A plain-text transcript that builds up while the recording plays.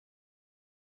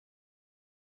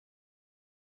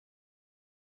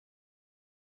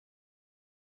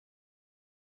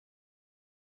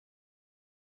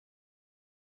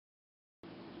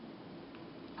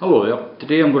Hello there.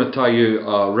 Today I'm going to tie you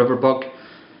a river bug.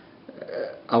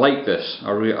 I like this.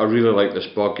 I really like this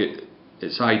bug.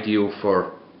 It's ideal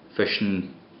for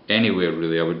fishing anywhere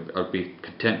really. I'd be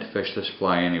content to fish this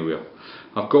fly anywhere.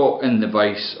 I've got in the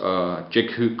vise a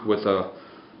jig hook with a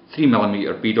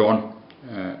 3mm bead on.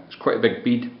 It's quite a big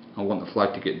bead. I want the fly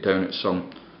to get down at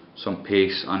some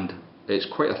pace, and it's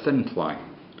quite a thin fly.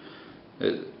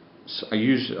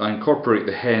 I incorporate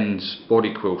the Hends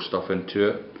body quill stuff into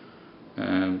it.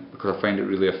 Because I find it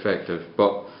really effective.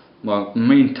 But my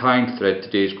main tying thread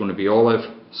today is going to be olive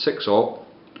 6/0.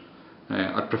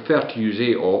 I'd prefer to use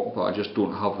 8/0, but I just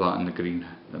don't have that in the green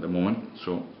at the moment,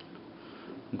 so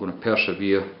I'm going to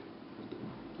persevere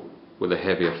with a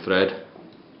heavier thread,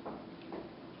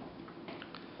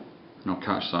 and I'll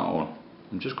catch that on.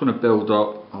 I'm just going to build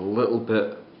up a little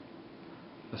bit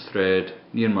of thread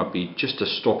near my bead just to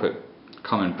stop it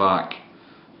coming back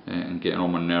and getting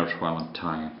on my nerves while I'm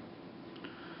tying.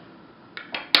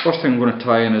 First thing I'm going to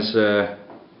tie in is a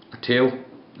tail.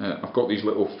 I've got these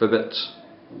little fibbits.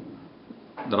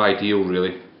 They're ideal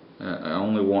really. I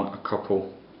only want a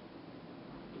couple,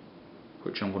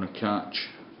 which I'm going to catch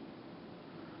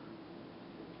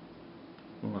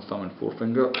with my thumb and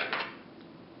forefinger.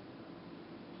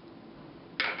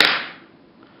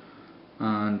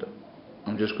 And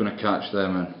I'm just going to catch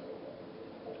them in.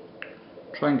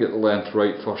 Try and get the length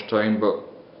right first time, but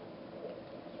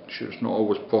I'm sure it's not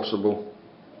always possible.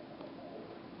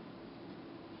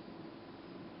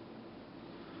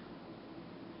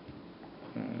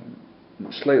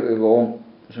 Slightly long,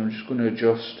 so I'm just going to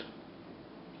adjust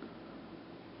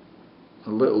a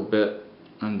little bit,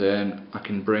 and then I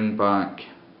can bring back.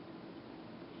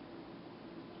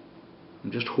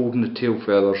 I'm just holding the tail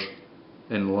feathers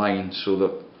in line so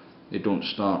that they don't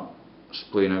start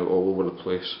splaying out all over the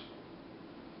place.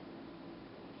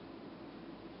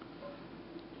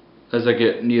 As I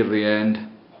get near the end,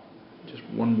 just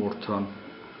one more turn.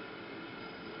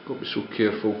 Got to be so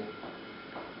careful.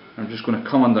 I'm just going to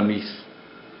come underneath,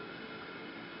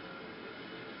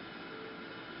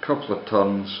 a couple of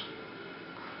turns,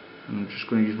 and I'm just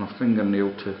going to use my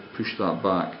fingernail to push that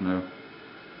back now.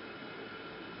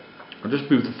 I'll just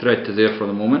move the thread to there for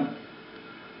the moment,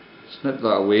 snip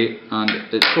that away, and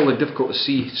it's probably difficult to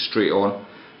see straight on,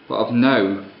 but I've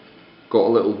now got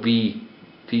a little V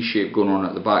shape going on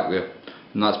at the back there,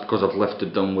 and that's because I've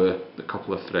lifted them with a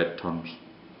couple of thread turns.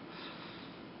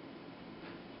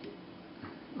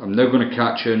 I'm now going to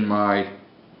catch in my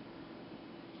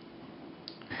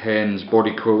Hens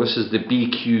body quill. This is the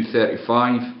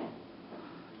BQ35,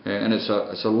 and it's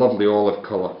a lovely olive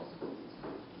colour.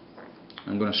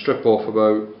 I'm going to strip off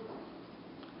about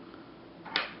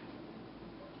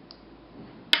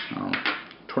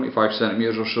 25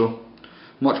 centimetres or so,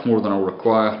 much more than I'll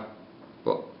require,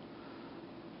 but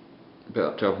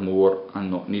better to have more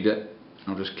and not need it.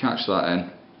 I'll just catch that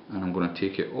in, and I'm going to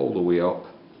take it all the way up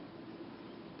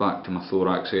back to my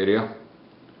thorax area.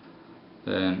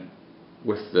 Then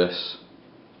with this,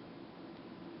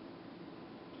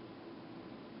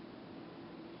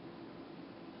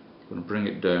 I'm going to bring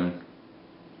it down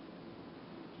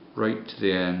right to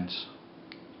the ends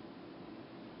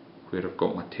where I've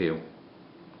got my tail.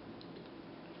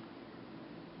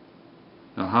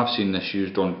 Now I have seen this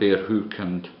used on bare hook,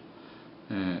 and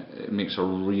it makes a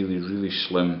really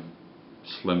slim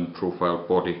profile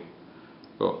body,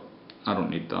 but I don't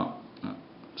need that.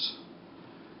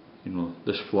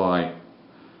 This fly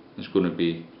is going to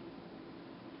be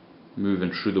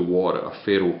moving through the water at a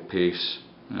feral pace.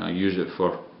 I use it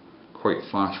for quite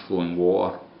fast flowing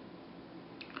water,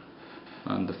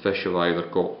 and the fish have either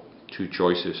got two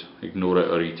choices: ignore it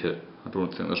or eat it. I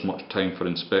don't think there's much time for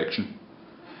inspection,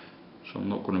 so I'm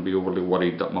not going to be overly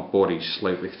worried that my body's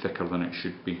slightly thicker than it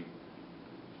should be.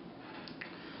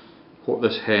 What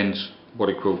this Hens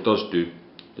body quill does do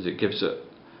is it gives it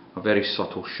a very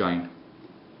subtle shine.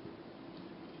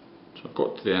 So I've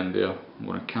got to the end there, I'm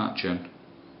going to catch in,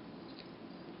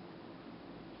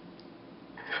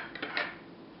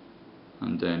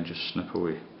 and then just snip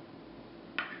away.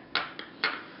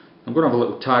 I'm going to have a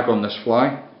little tag on this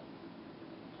fly.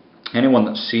 Anyone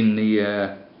that's seen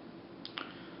the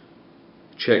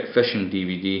Czech fishing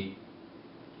DVD,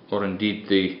 or indeed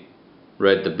they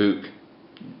read the book,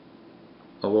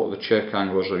 a lot of the Czech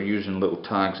anglers are using little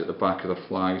tags at the back of their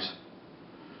flies.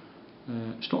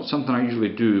 It's not something I usually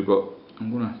do, but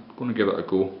I'm going to give it a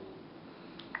go.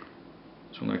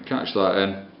 So I'm going to catch that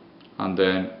in, and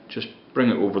then just bring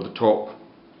it over the top.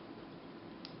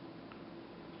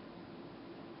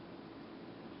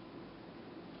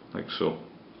 Like so.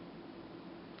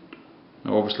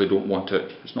 Now obviously don't want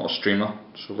it, it's not a streamer,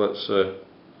 so let's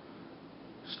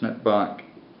snip back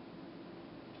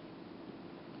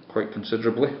quite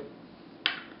considerably.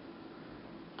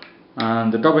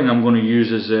 And the dubbing I'm going to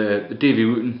use is the Davy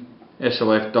Wooten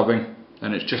SLF dubbing,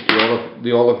 and it's just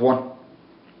the olive one.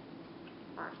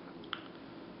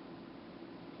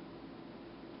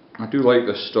 I do like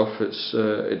this stuff.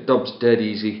 It dubs dead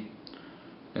easy,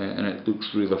 and it looks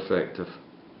real effective.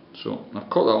 So I've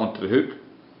caught that onto the hook.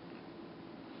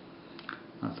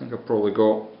 I think I've probably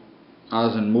got,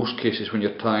 as in most cases when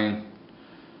you're tying,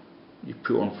 you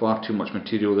put on far too much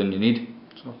material than you need.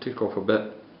 So I'll take off a bit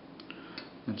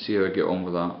and see how I get on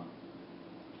with that.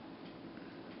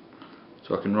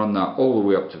 So I can run that all the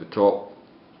way up to the top.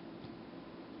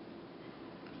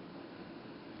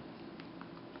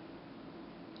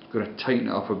 I'm going to tighten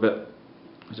it up a bit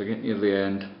as I get near the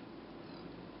end,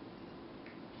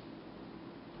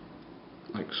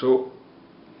 like so.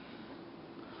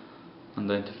 And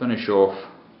then to finish off,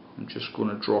 I'm just going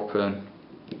to drop in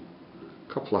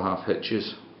a couple of half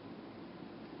hitches,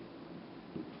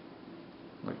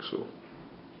 like so.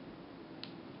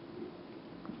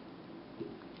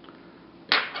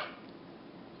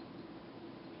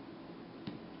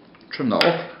 Trim that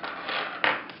off,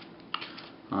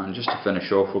 and just to finish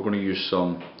off, we're going to use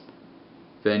some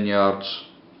Vineyards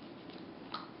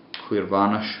clear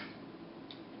varnish.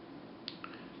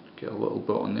 Get a little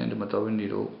bit on the end of my dubbing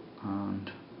needle,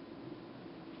 and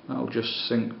that'll just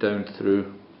sink down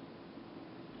through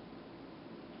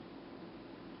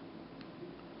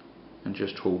and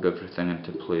just hold everything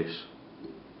into place.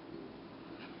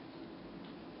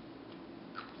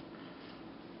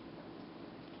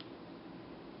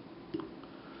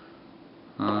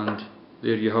 And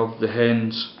there you have the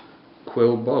Hends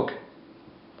Quill bug.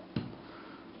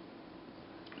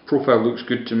 Profile looks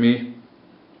good to me.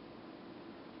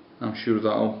 I'm sure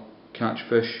that'll catch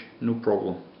fish, no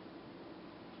problem.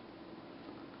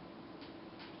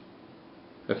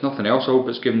 If nothing else, I hope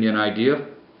it's given you an idea.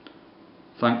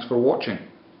 Thanks for watching.